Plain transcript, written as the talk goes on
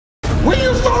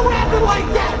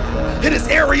Hit his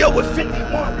area with 51.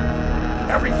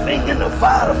 Everything in the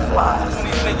Vada flies.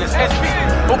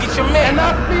 Go get your man. And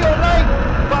I feel like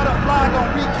Vada fly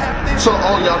gonna recap this. So,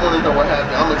 oh, y'all want to know what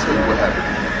happened? I'm gonna tell you what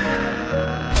happened.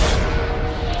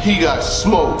 He got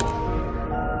smoked.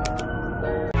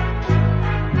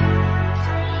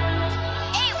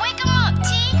 Hey, wake him up, T.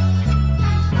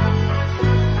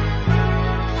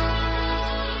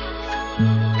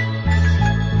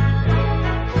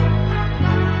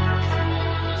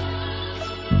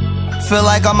 Feel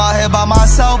like I'm out here by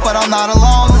myself, but I'm not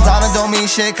alone. Designer don't mean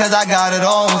shit cause I got it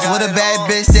on. With a bad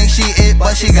bitch, think she it,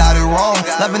 but she got it wrong.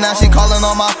 Loving now she calling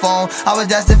on my phone. I was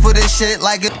destined for this shit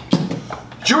like it.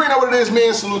 You already know what it is,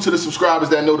 man. Salute to the subscribers,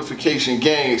 that notification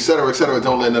gang, etc., etc.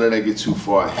 Don't let none of that get too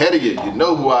far ahead of you. You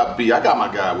know who I be. I got my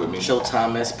guy with me.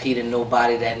 Showtime SP to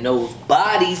nobody that knows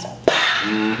bodies.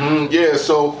 Yeah,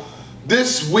 so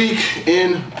this week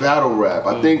in battle rap,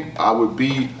 I think I would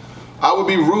be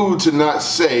rude to not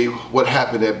say what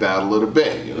happened at Battle of the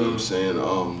Bay. You know what I'm saying?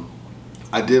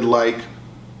 I did like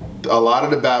a lot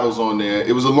of the battles on there.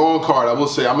 It was a long card. I will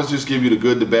say, I'm gonna just give you the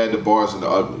good, the bad, the bars, and the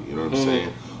ugly. You know what I'm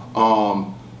saying?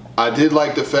 I did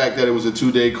like the fact that it was a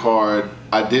 2-day card.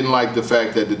 I didn't like the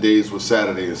fact that the days were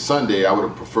Saturday and Sunday. I would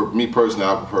have preferred, me personally,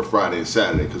 I prefer Friday and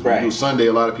Saturday, because when you do Sunday,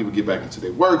 a lot of people get back into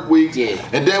their work weeks. Yeah.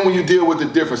 And then when you deal with the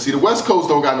difference, see, the West Coast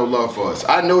don't got no love for us.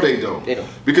 I know they don't. They don't.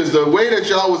 Because the way that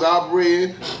y'all was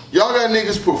operating, y'all got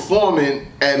niggas performing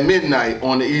at midnight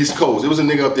on the East Coast. There was a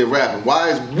nigga up there rapping. Why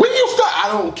is, when you start,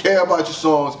 I don't care about your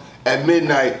songs at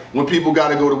midnight when people got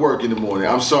to go to work in the morning.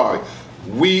 I'm sorry.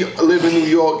 We live in New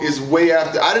York. It's way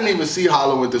after. I didn't even see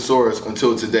Hollow and Thesaurus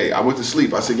until today. I went to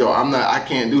sleep. I said, yo, I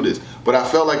can't do this. But I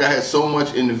felt like I had so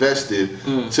much invested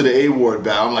to the A-Ward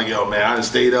battle. I'm like, yo, man, I done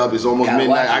stayed up. It's almost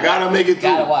midnight. I gotta make it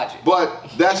through. Gotta watch it. But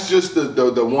that's just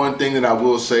the one thing that I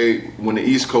will say. When the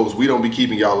East Coast, we don't be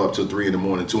keeping y'all up till 3 in the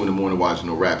morning, 2 in the morning watching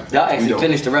no rapping. Y'all actually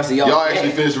finish the rest of y'all. Y'all actually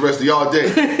finish the rest of y'all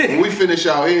day. When we finish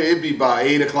out here, it be about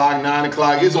 8 o'clock, 9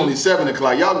 o'clock. It's only 7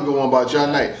 o'clock. Y'all can go on about y'all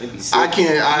night. I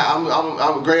can't.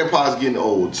 I'm grandpa's getting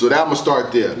old, so that I'm gonna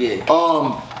start there. Yeah.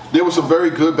 There were some very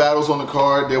good battles on the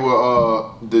card. There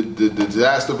were the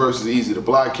Disaster versus Easy the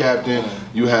Black Captain.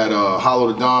 You had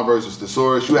Hollow the Don versus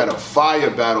Thesaurus. You had a fire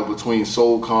battle between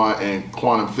Soul Khan and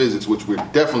Quantum Physics, which we're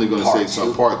definitely going to say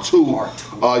some part two. You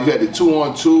had the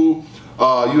 2-on-2.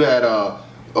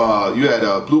 You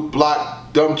had Blue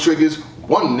Block, Dumb Triggers.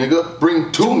 1 nigga,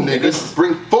 bring 2 niggas,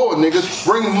 bring 4 niggas,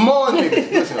 bring more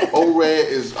niggas.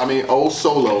 Listen,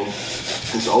 O-Solo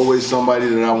is always somebody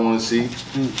that I want to see.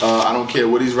 I don't care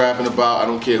what he's rapping about. I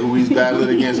don't care who he's battling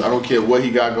against. I don't care what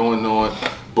he got going on.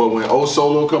 But when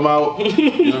O-Solo come out,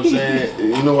 you know what I'm saying?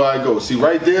 You know how I go. See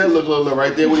right there, look,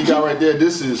 right there, what he got right there.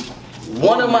 This is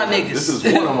one of my niggas. This is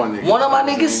one of my niggas. One of my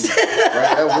niggas.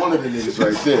 Right, that's one of the niggas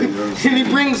right there. You know what I'm saying? And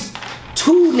he brings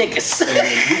 2 niggas.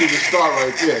 And we need to start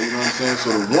right there, you know what I'm saying? So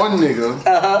the 1 nigga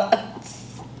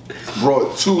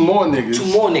brought 2 more niggas. 2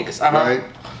 more niggas, right?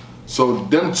 So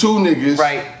them 2 niggas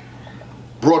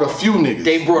brought a few niggas.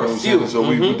 They brought a few. So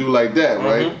we would do like that,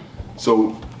 right?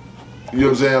 So, you know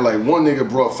what I'm saying? Like 1 nigga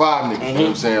brought 5 niggas, you know what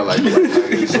I'm saying? Like,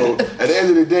 so at the end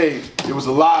of the day, it was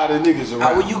a lot of niggas around.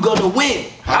 How are you gonna win?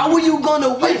 How are you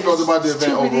gonna win? How you felt about the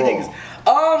event overall?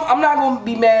 I'm not gonna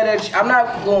be mad at you. I'm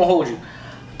not gonna hold you.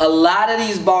 A lot of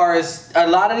these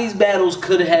battles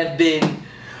could have been,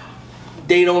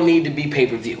 they don't need to be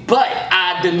pay-per-view. But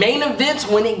the main events,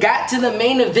 when it got to the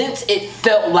main events, it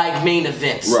felt like main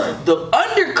events. Right. The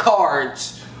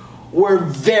undercards were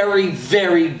very,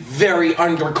 very, very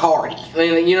undercardy.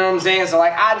 You know what I'm saying? So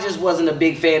like, I just wasn't a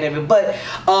big fan of it. But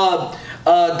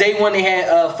day 1 they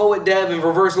had Forward Dev and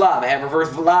Reverse Live. I had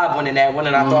Reverse Live winning that one,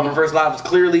 and I thought Reverse Live was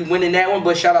clearly winning that one,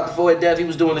 but shout out to Forward Dev, he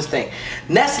was doing his thing.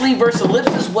 Nestle versus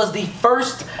Ellipsis was the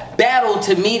first battle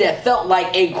to me that felt like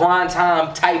a grind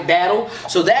time type battle.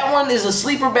 So that one is a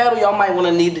sleeper battle. Y'all might want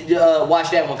to need to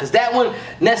watch that one, because that one,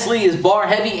 Nestle is bar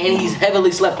heavy and he's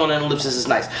heavily slept on, and Ellipsis is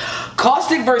nice.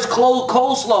 Caustic versus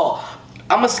Coleslaw.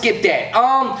 I'm gonna skip that.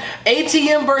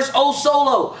 ATM versus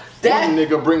O-Solo. That 1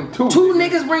 nigga bring 2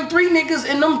 niggas bring 3 niggas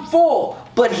and them 4.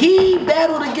 But he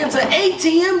battled against an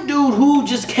ATM dude who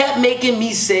just kept making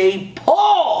me say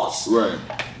pause. Right.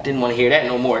 Didn't want to hear that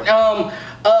no more.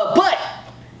 But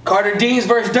Carter Deans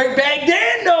versus Dirtbag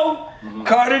Dan though.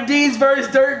 Carter Dees versus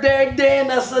Dirtbag Dan.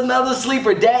 That's another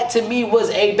sleeper. That to me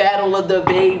was a battle of the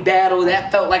Bay battle.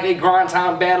 That felt like a grind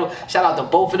time battle. Shout out to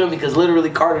both of them because literally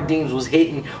Carter Deems was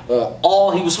hitting on all.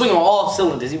 He was swinging on all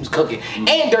cylinders. He was cooking.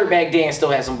 And Dirtbag Dan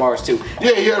still had some bars too.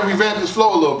 Yeah, he had to revamp his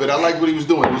flow a little bit. I like what he was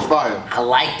doing. It was fire. I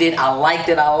liked it. I liked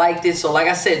it. I liked it. So like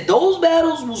I said, those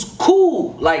battles was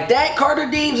cool. Like that Carter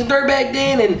Deems and Dirtbag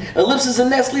Dan and Ellipsis and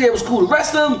Nestle, that was cool. The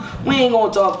rest of them, we ain't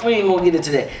gonna talk. We ain't gonna get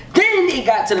into that. Then it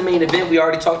got to the main event. We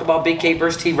already talked about Big K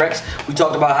versus T-Rex. We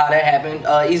talked about how that happened.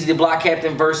 Easy to Block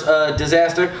Captain versus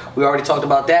Disaster. We already talked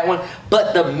about that one.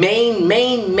 But the main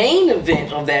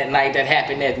event of that night that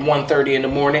happened at 1:30 in the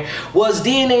morning was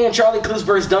DNA and Charlie Clips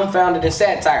versus Dumbfounded and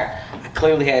Satire. I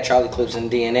clearly had Charlie Clips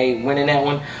and DNA winning that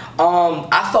one.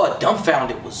 I thought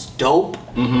Dumbfounded was dope.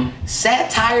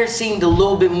 Satire seemed a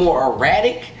little bit more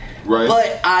erratic. Right.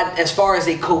 But as far as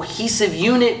a cohesive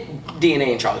unit,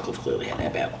 DNA and Charlie Clips clearly had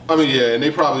that battle. I mean, yeah, and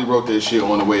they probably wrote that shit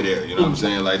on the way there. You know what I'm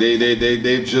saying? Like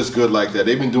they're just good like that.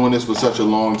 They've been doing this for such a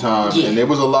long time, and there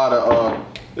was a lot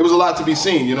to be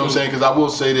seen. You know what I'm saying? Because I will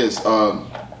say this: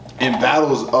 in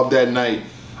battles of that night,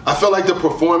 I felt like the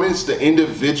performance, the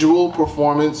individual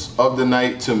performance of the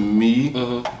night, to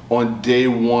me, on day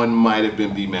one might have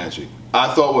been B Magic.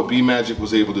 I thought what B Magic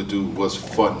was able to do was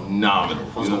phenomenal.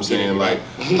 You know what I'm saying? Like,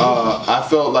 I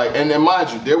felt like, and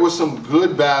mind you, there was some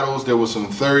good battles. There was some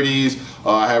 30s.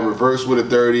 I had Reverse with a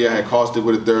 30. I had Caustic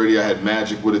with a 30. I had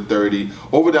Magic with a 30.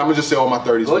 Over there, I'm gonna just say all my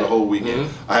 30s for the whole weekend.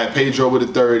 I had Pedro with a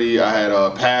 30. I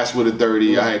had Pass with a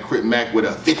 30. I had Crip Mac with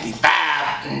a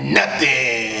 55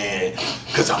 nothing.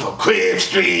 Cause I'm a Crip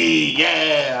Street,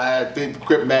 yeah. I had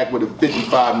Crip Mac with a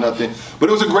 55 nothing. But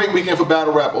it was a great weekend for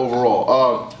battle rap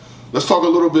overall. Let's talk a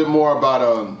little bit more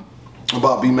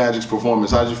about B Magic's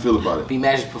performance. How did you feel about it? B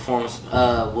Magic's performance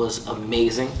was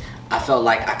amazing. I felt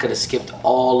like I could have skipped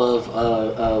all of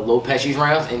Lil Pesci's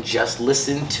rounds and just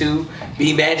listened to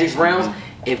B Magic's rounds.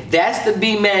 If that's the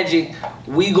B Magic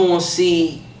we gonna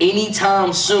see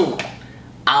anytime soon,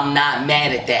 I'm not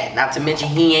mad at that. Not to mention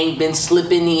he ain't been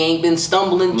slipping, he ain't been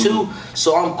stumbling too,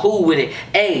 so I'm cool with it.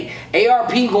 Hey,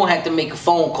 ARP gonna have to make a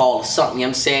phone call or something, you know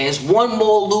what I'm saying? It's one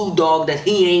more Lou dog that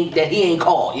he ain't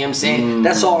called, you know what I'm saying?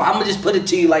 That's all. I'm gonna just put it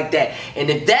to you like that. And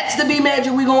if that's the B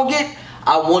Magic we gonna get,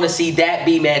 I wanna see that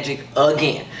B Magic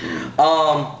again.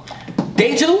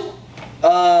 Day two,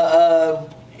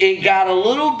 it got a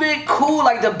little bit cool.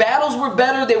 Like the battles were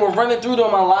better. They were running through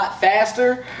them a lot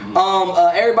faster.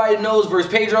 Everybody knows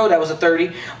versus Pedro. That was a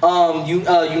 30.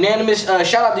 Unanimous.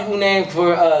 Shout out to Unan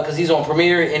for because he's on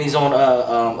Premiere and he's on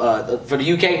for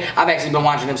the UK. I've actually been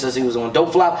watching him since he was on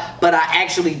Dope Flop. But I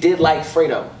actually did like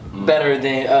Fredo better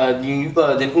than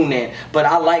Unan. But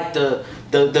I like the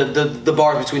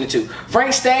bars between the two.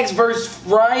 Frank Staggs versus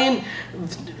Ryan.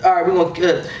 All right, we're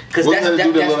gonna because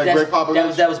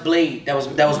that was Blade. That was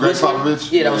Greg Whistler.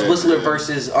 Popovich? Yeah, that was Whistler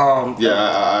versus it was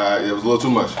a little too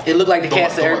much. It looked like the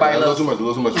cast that everybody loves. A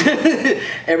little too much.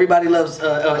 Everybody loves.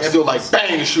 Still like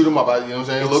bang and shoot him up. You know what I'm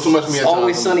saying? A little too much for me. At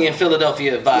Always times. Sunny in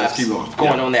Philadelphia vibes. Let's keep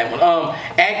going On that one.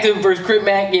 Active versus Crip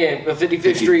Mac. Yeah,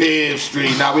 55th Street. 55th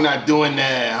Street. Nah, we're not doing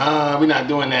that, huh? We're not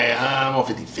doing that, huh? I'm on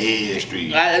 55th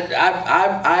Street.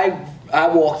 I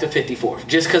walked to 54th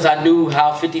just because I knew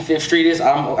how 55th Street is.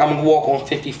 I'm gonna walk on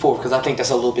 54th because I think that's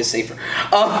a little bit safer.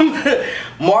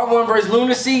 Marv 1 versus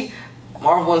Lunacy.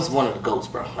 Marv 1's one of the GOATs,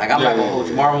 bro. Like I'm not gonna hold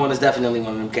you. Marv 1 is definitely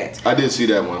one of them cats. I did see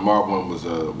that one. Marv 1 was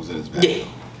in his bag. Yeah.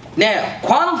 Now,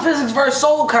 Quantum Physics versus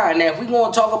Soulkind. Now, if we're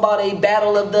going to talk about a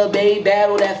Battle of the Bay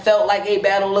battle that felt like a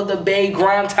Battle of the Bay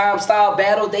grind time style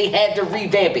battle, they had to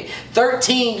revamp it.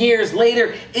 13 years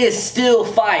later, it's still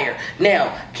fire.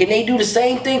 Now, can they do the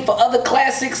same thing for other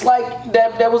classics like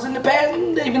that was in the past?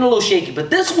 They've been a little shaky, but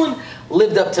this one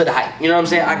lived up to the hype. You know what I'm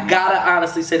saying? I gotta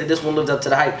honestly say that this one lived up to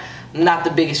the hype. Not the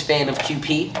biggest fan of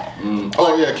QP.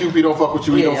 Oh yeah, QP don't fuck with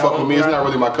you, he don't fuck with me. It's not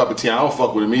really my cup of tea. I don't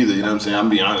fuck with him either, you know what I'm saying? I'm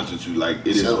being honest with you, like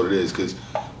it is what it is. Cause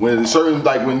when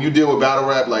when you deal with battle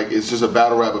rap, like it's just a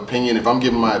battle rap opinion. If I'm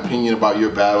giving my opinion about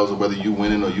your battles or whether you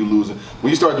winning or you losing,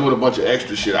 when you start doing a bunch of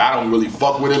extra shit, I don't really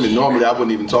fuck with him, and normally I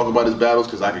wouldn't even talk about his battles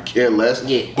because I could care less.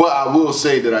 Yeah. But I will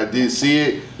say that I did see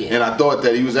it, and I thought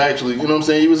that he was actually, you know what I'm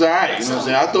saying, he was alright. You know what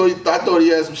I'm saying? I thought he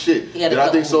had some shit. Did I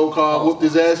think Soul Khan whooped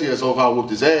his ass? Yeah, Soul Khan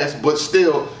whooped his ass, but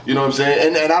still, you know what I'm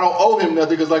saying? And I don't owe him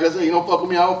nothing because like I said, you don't fuck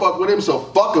with me, I don't fuck with him, so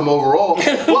fuck him overall.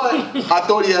 But I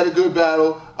thought he had a good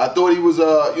battle. I thought he was,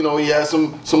 you know, he had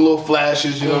some little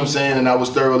flashes, you know what I'm saying, and I was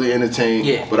thoroughly entertained.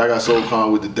 Yeah. But I got Soul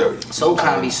Khan with the dirty. Soul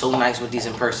Khan be so nice with these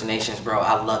impersonations, bro.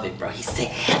 I love it, bro. He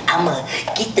said, I'ma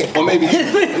get the... Or maybe,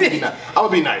 I'm gonna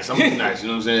be nice. I'm gonna be nice, you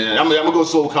know what I'm saying? I'm gonna go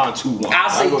Soul Khan 2-1.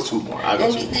 I'll go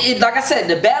 2-1. Like I said,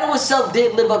 the battle itself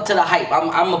did live up to the hype. I'm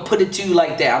gonna put it to you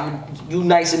like that. You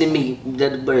nicer than me.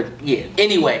 But yeah.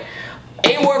 Anyway,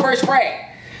 A-Ward versus Frag.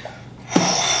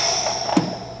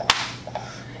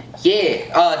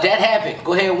 Yeah, that happened.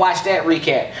 Go ahead and watch that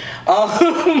recap.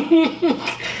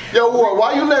 Yo, Ward,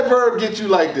 why you let Verb get you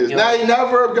like this? Yo.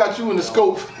 Now Verb got you in the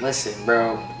scope. Listen,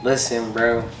 bro.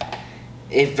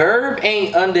 If Verb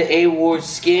ain't under A-Ward's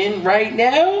skin right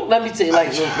now, let me tell you, like,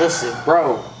 listen,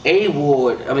 bro.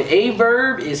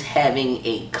 A-Verb is having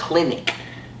a clinic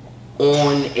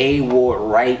on A-Ward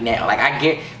right now. Like, I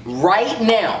get right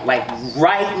now,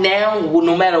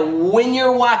 no matter when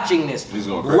you're watching this, He's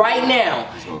going crazy. Right now,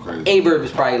 He's going crazy. A-Verb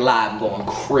is probably live going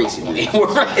crazy with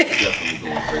A-Ward. Definitely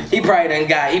going crazy. He probably done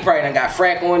got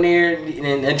Frack on there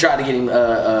and tried to get him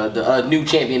the new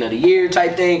champion of the year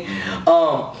type thing.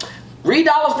 Reed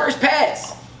Dollars versus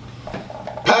Pass.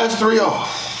 Pass 3-0.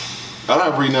 I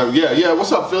don't read now. Yeah.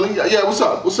 What's up, Philly? Yeah. What's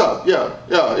up? Yeah.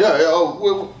 Oh,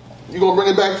 well, you gonna bring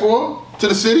it back for him to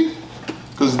the city?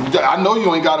 Cause I know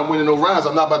you ain't got him winning no rounds.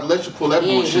 I'm not about to let you pull that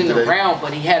He ain't bullshit winning today. a round,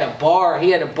 but he had a bar.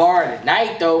 He had a bar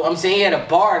tonight, though. I'm saying he had a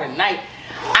bar tonight.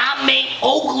 I made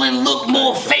Oakland look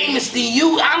more famous than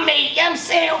you. I'm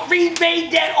saying Reed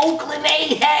made that Oakland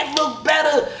A hat look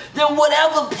better than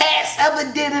whatever Pass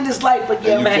ever did in his life. But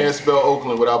yeah, And you can't spell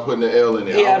Oakland without putting an L in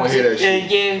there. Yeah, I don't want to hear that shit.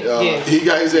 yeah. He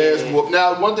got his ass whooped.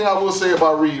 Now, one thing I will say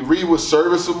about Reed was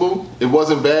serviceable. It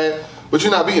wasn't bad. But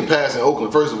you're not beating Pass in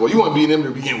Oakland, first of all. You weren't beating him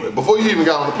to begin with. Before you even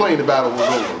got on the plane, the battle was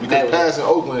over. Because Pass in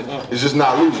Oakland is just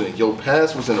not losing. Yo,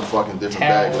 Pass was in a fucking different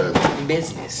bag last night.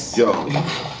 Business. Yo,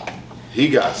 he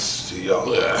got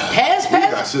sizzled.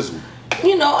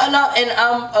 You know, and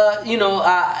I'm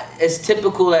as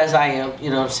typical as I am, you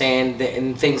know what I'm saying,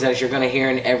 and things that you're going to hear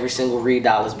in every single Reed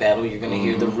Dollars battle. You're going to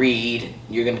hear the Reed,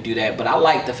 you're going to do that. But I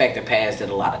like the fact that Paz did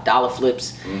a lot of dollar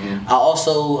flips. I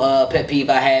also, pet peeve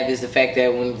I have is the fact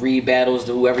that when Reed battles,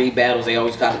 whoever he battles, they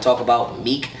always got to talk about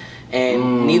Meek.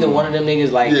 And neither one of them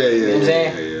niggas like, you know what I'm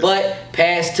saying? Yeah. But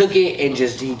Paz took it and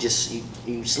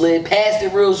he slid past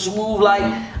it real smooth. Like,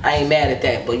 I ain't mad at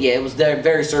that. But yeah, it was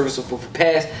very serviceable for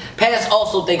Paz. Paz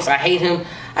also thinks I hate him.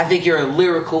 I think you're a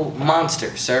lyrical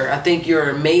monster, sir. I think you're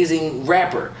an amazing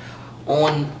rapper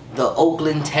on the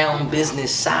Oakland town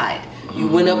business side. You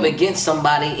went up against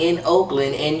somebody in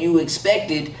Oakland and you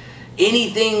expected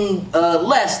anything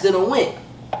less than a win.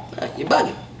 You're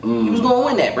bugging. You was gonna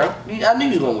win that, bro. I knew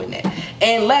you was gonna win that.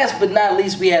 And last but not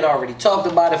least, we had already talked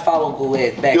about it. Go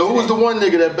ahead back. Yo, who was the one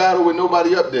nigga that battled with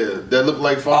nobody up there that looked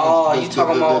like Fonz? Oh, you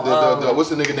talking about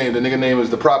what's the nigga name? The nigga name is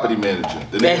the property manager.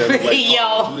 The nigga that looked like Fonz.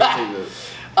 Yo. Who that nigga?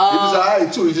 He was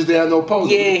alright too. He just didn't have no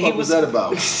opponent. Yeah, what the fuck was that about?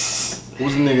 What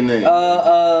was the nigga name?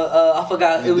 I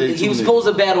forgot. He was niggas. supposed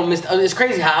to battle Mr. It's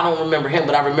crazy how I don't remember him,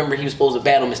 but I remember he was supposed to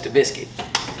battle Mr. Biscuit.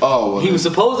 Oh, well, He was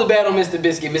supposed to battle Mr.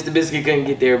 Biscuit. Mr. Biscuit couldn't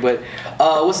get there, but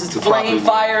what's his Flame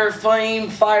Fire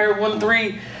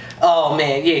 1-3? Oh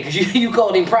man, yeah, because you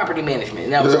called him property management,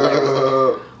 and that was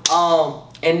hilarious.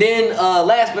 And then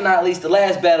last but not least, the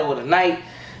last battle of the night,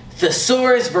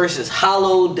 Thesaurus versus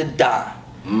Hollow the Don.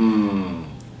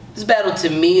 This battle to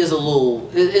me is a little,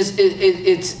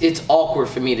 it's awkward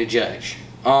for me to judge.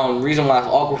 Reason why it's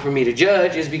awkward for me to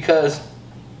judge is because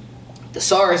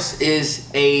Thesaurus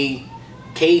is a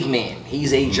caveman.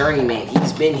 He's a journeyman.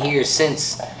 He's been here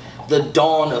since the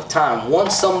dawn of time.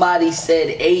 Once somebody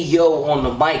said "Ayo" on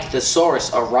the mic,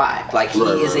 Thesaurus arrived. Like, he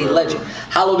is a legend.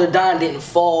 Hollow the Don didn't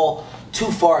fall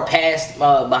too far past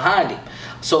behind him.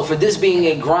 So for this being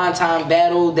a grind time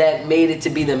battle that made it to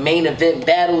be the main event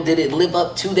battle, did it live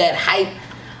up to that hype?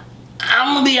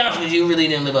 I'm gonna be honest with you, it really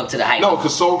didn't live up to the hype. No,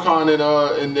 because Soul Khan and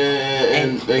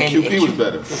QP was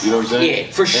better. You know what I'm saying?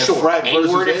 Yeah, for sure. Frack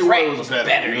versus Frack was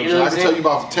better. You know what I can tell you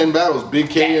about 10 battles. Big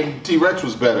K and T-Rex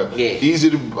was better. Yeah.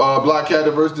 Easy to Block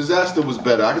Cat versus Disaster was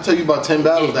better. I can tell you about 10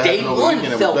 battles that Day happened over the one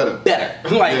weekend that felt was better.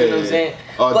 Like, you know what I'm saying?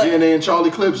 DNA and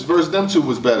Charlie Clips versus them two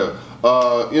was better. You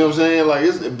know what I'm saying?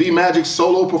 Like, B Magic's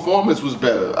solo performance was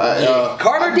better.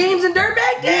 Carter Deems and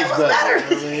Dirtbag, that was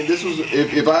better. I mean, this was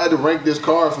if I had to rank this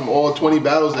card from all 20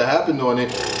 battles that happened on it,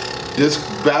 this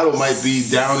battle might be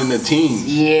down in the teens.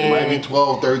 Yeah. It might be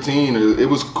 12, 13. It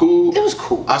was cool. It was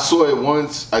cool. I saw it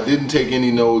once. I didn't take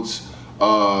any notes.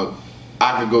 I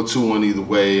could go 2-1 either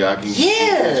way. I can switch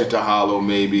it to Hollow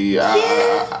maybe.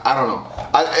 I don't know.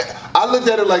 I looked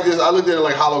at it like this. I looked at it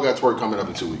like Hollow got twerk coming up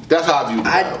in 2 weeks. That's how I viewed the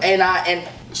battle.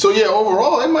 So yeah,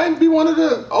 overall, it might be one of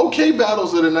the okay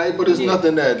battles of the night, but it's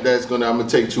nothing I'm gonna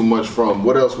take too much from.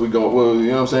 What else we going? Well, you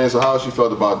know what I'm saying. So how she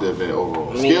felt about the event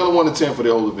overall? Scale of 1 to 10 for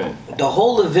the whole event. The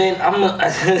whole event, I'm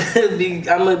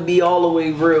gonna be all the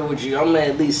way real with you. I'm gonna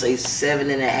at least say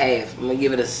 7.5. I'm gonna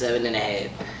give it a 7.5.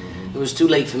 It was too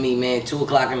late for me, man. 2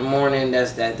 o'clock in the morning.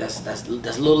 That's a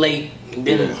little late. And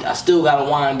then I still got to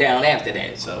wind down after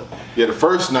that. So yeah, the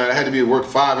first night I had to be at work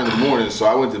 5 in the morning, so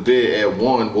I went to bed at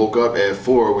 1, woke up at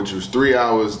 4, which was 3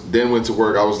 hours. Then went to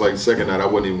work. I was like, second night I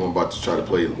wasn't even about to try to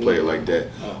play it like that.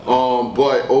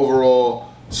 But overall,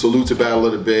 salute to Battle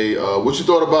of the Bay. What you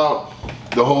thought about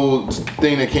the whole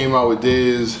thing that came out with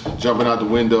Diz jumping out the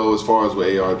window as far as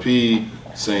with ARP,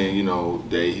 saying, you know,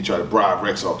 that he tried to bribe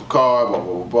Rex off the car, blah,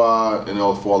 blah, blah, blah, and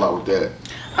all the fallout with that?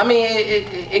 I mean,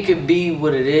 it could be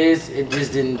what it is. It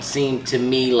just didn't seem to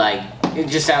me like, it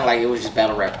just sounded like it was just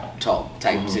battle rap talk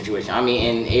type situation. I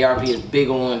mean, and ARP is big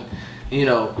on, you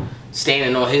know,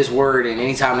 standing on his word, and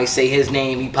anytime they say his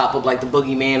name, he pop up like the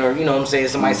boogeyman, or, you know what I'm saying,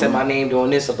 somebody said my name doing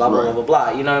this, or blah, blah, blah, blah,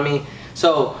 blah, you know what I mean?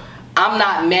 So, I'm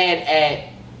not mad at,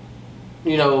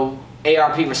 you know,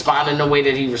 ARP responding the way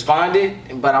that he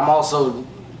responded, but I'm also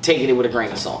taking it with a grain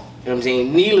of salt. You know what I'm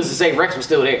saying? Needless to say, Rex was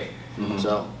still there.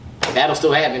 So, battle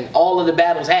still happened. All of the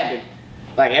battles happened.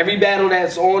 Like, every battle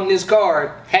that's on this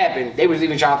card happened. They was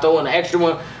even trying to throw in an extra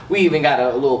one. We even got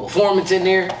a little performance in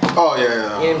there. Oh, yeah. You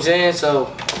know what I'm saying? So,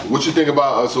 what you think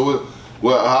about,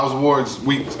 how's Ward's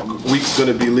week's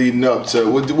gonna be leading up to?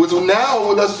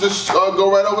 Now, let's just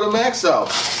go right over to Max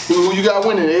Out. Who you got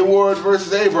winning? A-Ward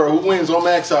versus Aver. Who wins on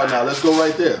Max Out now? Let's go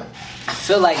right there. I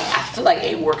feel like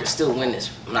A-Ward can still win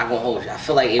this. I'm not gonna hold you. I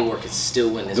feel like A-Ward can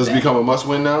still win this. Does it become a must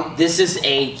win now? This is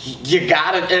a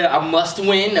must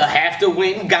win, a have to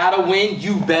win, gotta win,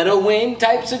 you better win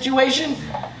type situation.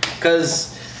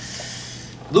 Cause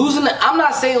I'm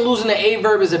not saying losing to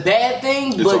A-Verb is a bad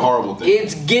thing, it's but a horrible thing.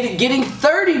 It's getting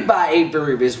 30 by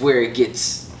A-Verb is where it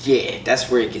gets, that's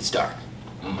where it gets dark.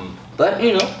 But,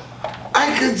 you know.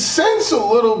 I could sense a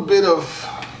little bit of,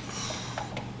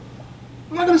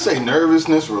 I'm not gonna say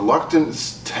nervousness,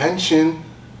 reluctance, tension.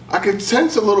 I could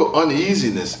sense a little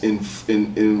uneasiness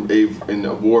in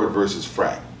Award versus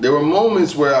Frack. There were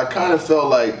moments where I kind of felt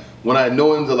like, when I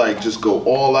know him to like just go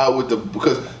all out with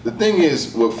because the thing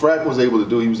is, what Frack was able to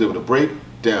do, he was able to break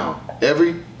down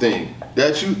everything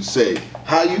that you say,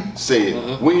 how you say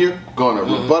it, when you're gonna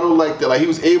rebuttal like that. Like, he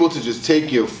was able to just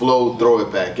take your flow, throw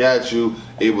it back at you,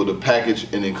 able to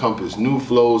package and encompass new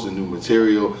flows and new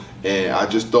material. And I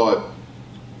just thought,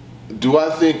 do I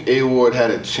think A-Ward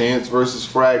had a chance versus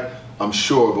Frack? I'm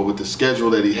sure, but with the schedule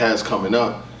that he has coming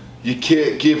up, you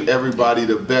can't give everybody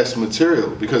the best material,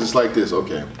 because it's like this,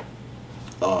 okay.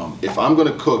 If I'm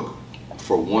gonna cook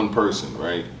for one person,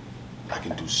 right, I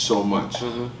can do so much.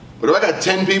 But if I got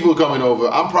 10 people coming over,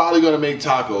 I'm probably gonna make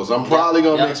tacos. I'm probably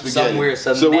gonna make spaghetti.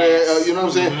 You know what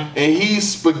I'm saying? And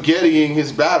he's spaghettiing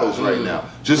his battles right now.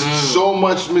 Just so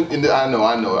much. I know.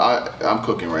 I'm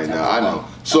cooking right now. I know.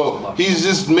 So he's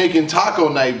just making taco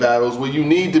night battles where you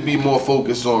need to be more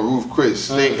focused on Roof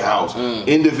Chris, Steakhouse,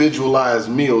 individualized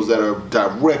meals that are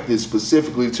directed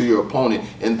specifically to your opponent,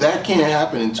 and that can't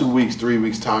happen in 2 weeks, 3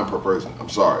 weeks time per person. I'm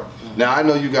sorry. Now I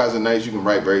know you guys are nice. You can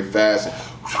write very fast.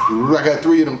 I got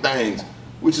 3 of them things,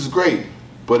 which is great.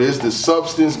 But is the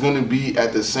substance going to be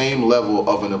at the same level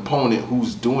of an opponent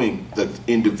who's doing the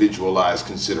individualized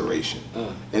consideration?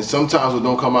 And sometimes what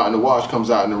don't come out in the wash comes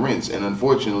out in the rinse. And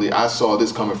unfortunately, I saw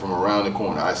this coming from around the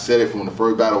corner. I said it from when the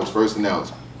first battle was first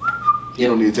announced. You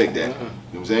don't need to take that. You know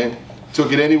what I'm saying?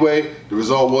 Took it anyway. The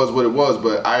result was what it was.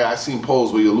 But I seen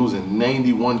polls where you're losing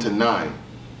 91-9.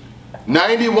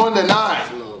 91-9.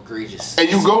 It's a little egregious. And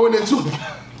you going into...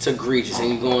 It's egregious, and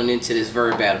you're going into this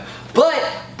Verb battle. But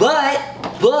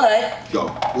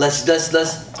Go.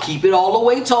 let's keep it all the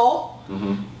way tall.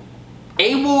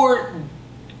 A-Ward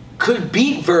could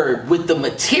beat Verb with the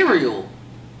material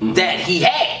that he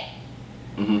had.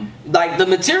 Like, the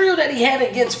material that he had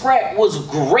against Frack was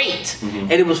great,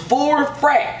 and it was for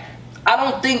Frack. I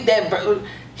don't think that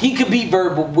he could beat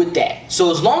Verb with that. So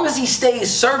as long as he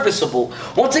stays serviceable,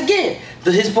 once again,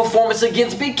 his performance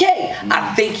against Big K,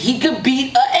 I think he could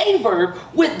beat A-Verb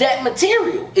with that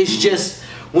material. It's just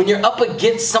when you're up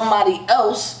against somebody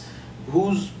else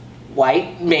who's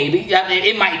white, maybe. I mean,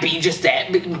 it might be just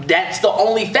that. That's the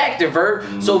only factor,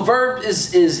 Verb. So Verb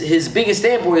is his biggest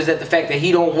standpoint is that the fact that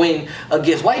he don't win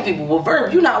against white people. Well,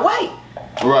 Verb, you're not white.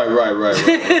 Right.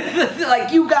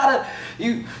 Like, you gotta,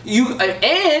 and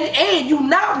you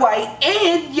not white,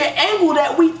 and your angle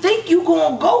that we think you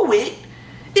gonna go with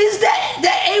is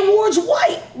that A-Ward's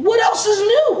white. What else is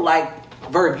new? Like,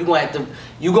 Verb, you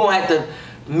gonna have to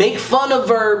make fun of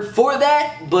Verb for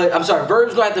that, but I'm sorry,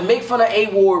 Verb's gonna have to make fun of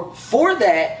A-Ward for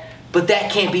that, but that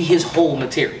can't be his whole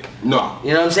material. No.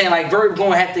 You know what I'm saying? Like, Verb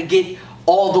gonna have to get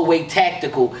all the way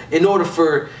tactical in order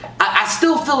for, I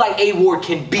still feel like A-Ward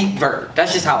can beat Verb.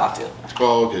 That's just how I feel.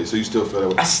 Oh, okay, so you still feel that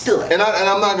way? I still am. And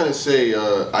I'm not gonna say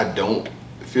I don't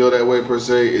feel that way per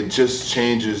se. It just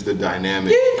changes the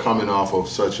dynamic coming off of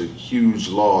such a huge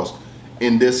loss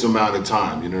in this amount of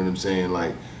time. You know what I'm saying?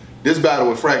 Like, this battle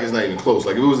with Frack is not even close.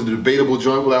 Like, if it was a debatable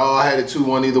joint, like, oh, I had it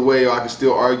 2-1 either way, or I could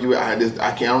still argue it. I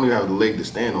don't even have the leg to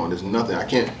stand on. There's nothing. I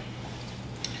can't.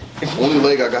 Only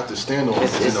leg I got to stand on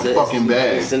is in the fucking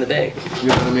bag. It's in the bag. You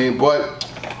know what I mean? But,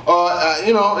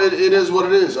 you know, it is what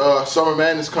it is. Summer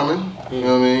Madness coming. You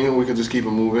know what I mean? We can just keep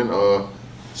it moving.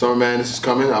 Summer Madness is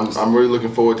coming. I'm really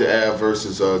looking forward to Av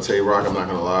versus Tay Rock. I'm not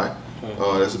gonna lie.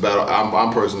 That's a battle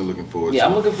I'm personally looking forward to. Yeah,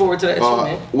 I'm looking forward to that too,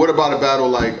 man. What about a battle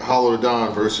like Hollow the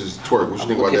Don versus Twerk? What you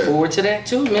think about that? I'm looking forward to that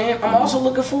too, man. I'm also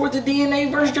looking forward to DNA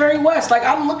versus Jerry West. Like,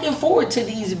 I'm looking forward to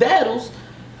these battles.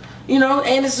 You know,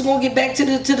 and this is gonna get back to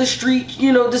the street.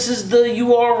 You know, this is the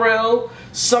URL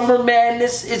Summer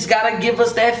Madness. It's gotta give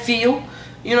us that feel.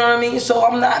 You know what I mean? So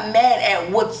I'm not mad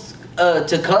at what's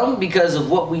to come because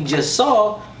of what we just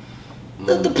saw.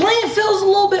 The playing field's a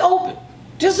little bit open,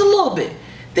 just a little bit.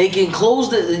 They can close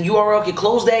the URL can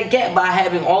close that gap by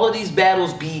having all of these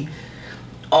battles be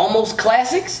almost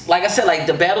classics. Like I said, like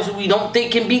the battles we don't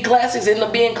think can be classics end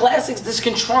up being classics. This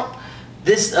can trump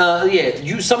this.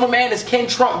 Summer Madness can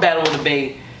trump Battle of the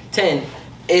Bay 10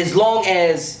 as long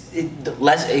as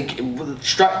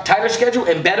tighter schedule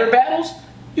and better battles.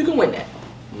 You can win that.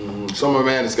 Summer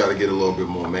Madness got to get a little bit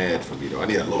more mad for me though. I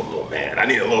need a little more mad. I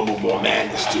need a little bit more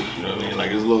madness too. You know what I mean?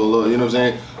 Like, it's a little, you know what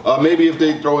I'm saying? Maybe if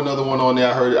they throw another one on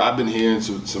there, I've been hearing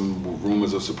some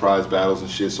rumors of surprise battles and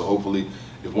shit. So hopefully,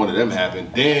 if one of them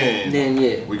happened, then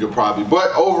yeah, we could probably.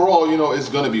 But overall, you know, it's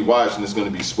gonna be watched and it's gonna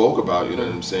be spoke about. You know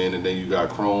what I'm saying? And then you got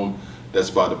Chrome that's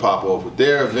about to pop off with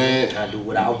their event. I do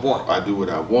what I want. I do what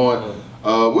I want.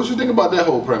 What you think about that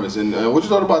whole premise, and what you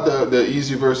thought about the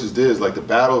Easy versus Diz? Like, the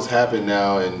battles happen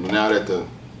now, and now that the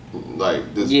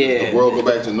world go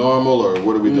back to normal, or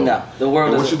what are we doing? No, the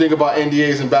world. And what you think about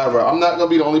NDAs and battle rap? I'm not gonna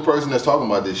be the only person that's talking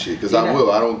about this shit, because I will.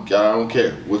 I don't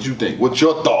care. What you think? What's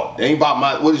your thought? It ain't about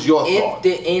my. What is your thought?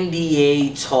 If the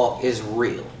NDA talk is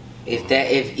real,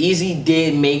 if Easy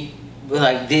did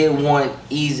want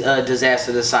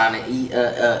Disaster to sign an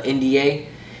NDA.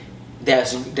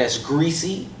 That's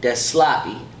greasy, that's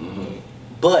sloppy,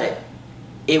 but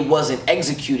it wasn't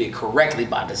executed correctly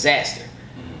by Disaster.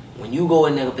 When you go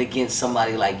in there up against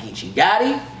somebody like Geechee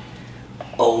Gotti,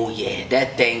 oh yeah,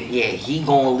 that thing, yeah, he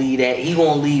gonna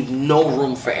leave no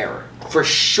room for error, for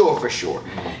sure,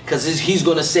 because he's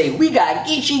gonna say, we got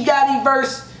Geechee Gotti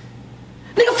verse,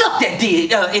 nigga, fuck that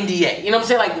NDA, you know what I'm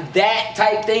saying? Like, that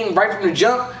type thing right from the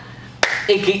jump.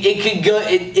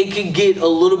 It could get a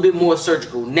little bit more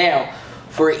surgical. Now,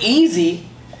 for Easy,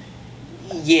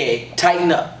 yeah,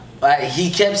 tighten up. He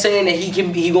kept saying that he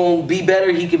gonna be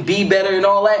better, he can be better and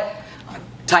all that.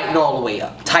 Tighten all the way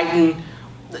up. Tighten,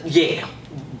 yeah.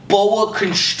 Boa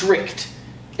constrict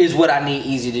is what I need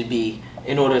Easy to be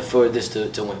in order for this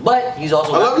to win. But he's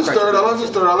also. I love his third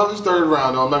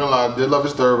round. Though, I'm not gonna lie, I did love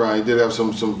his third round. He did have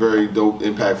some very dope,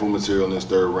 impactful material in his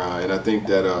third round, and I think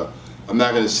that I'm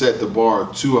not going to set the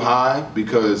bar too high,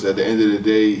 because at the end of the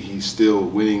day, he's still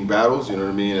winning battles, you know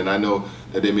what I mean? And I know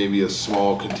that there may be a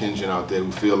small contingent out there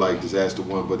who feel like Disaster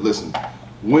won, but listen,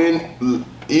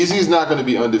 Easy's not going to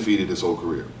be undefeated his whole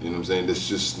career, you know what I'm saying? That's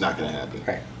just not going to happen.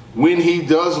 Right. When he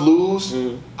does lose,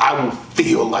 I will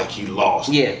feel like he lost.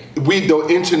 Yeah. We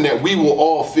will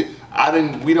all feel. I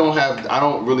don't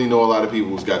really know a lot of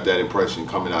people who's got that impression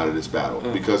coming out of this battle,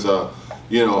 because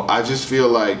you know, I just feel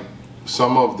like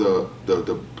some of the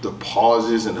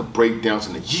pauses and the breakdowns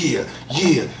and the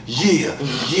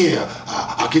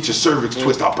I'll get your cervix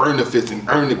twist, I'll burn the fist and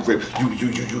earn the grip. You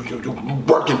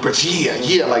working, but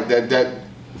like that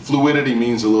fluidity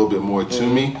means a little bit more to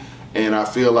me. And I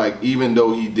feel like even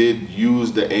though he did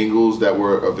use the angles that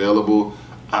were available,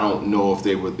 I don't know if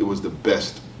it was the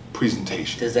best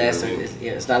presentation. Disaster, you know what I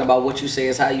mean? It's not about what you say,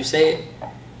 it's how you say it.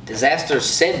 Disaster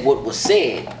said what was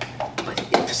said, but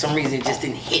for some reason it just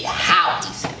didn't hit how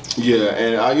he said it. Yeah,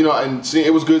 and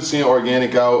it was good seeing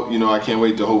Organic out. You know, I can't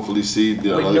wait to hopefully see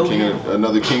another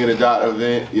King of the Dot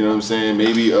event. You know what I'm saying?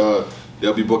 Maybe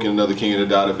they'll be booking another King of the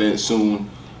Dot event soon,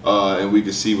 and we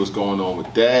can see what's going on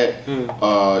with that.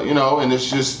 You know, and it's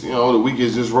just, you know, the week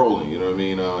is just rolling. You know what I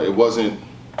mean? It wasn't,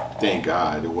 thank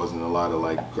God, there wasn't a lot of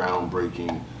like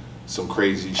groundbreaking. Some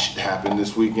crazy shit happened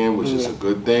this weekend, which is a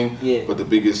good thing. Yeah. But the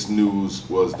biggest news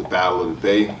was the Battle of the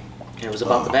Bay. It was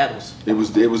about the battles. It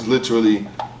was literally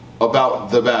about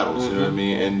the battles, you know what I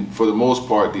mean? And for the most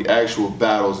part, the actual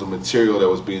battles, the material that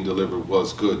was being delivered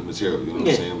was good material, you know what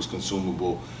I'm saying? It was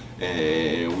consumable,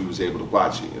 and we was able to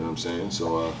watch it, you know what I'm saying?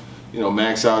 So, you know,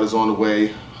 Max Out is on the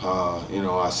way. You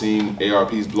know, I seen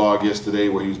ARP's blog yesterday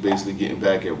where he was basically getting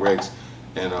back at Rex,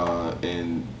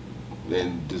 and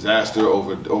and disaster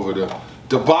over the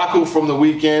debacle from the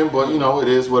weekend. But you know, it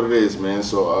is what it is, man.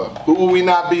 So who will we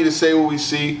not be to say what we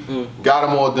see? Got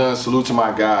them all done. Salute to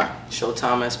my guy.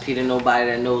 Showtime SP to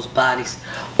nobody that knows bodies.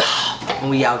 And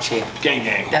we out here. Gang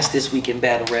gang. That's this week in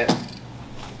battle rap.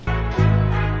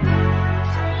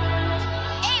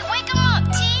 Hey, wake 'em up,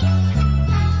 T.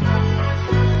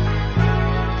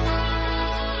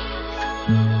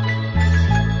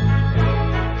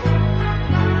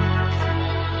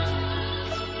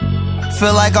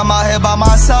 Feel like I'm out here by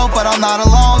myself, but I'm not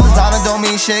alone. Designer don't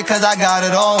mean shit cause I got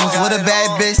it on. With a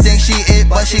bad bitch, think she it,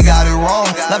 but she got it wrong.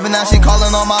 Loving now she calling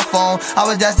on my phone. I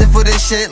was destined for this shit.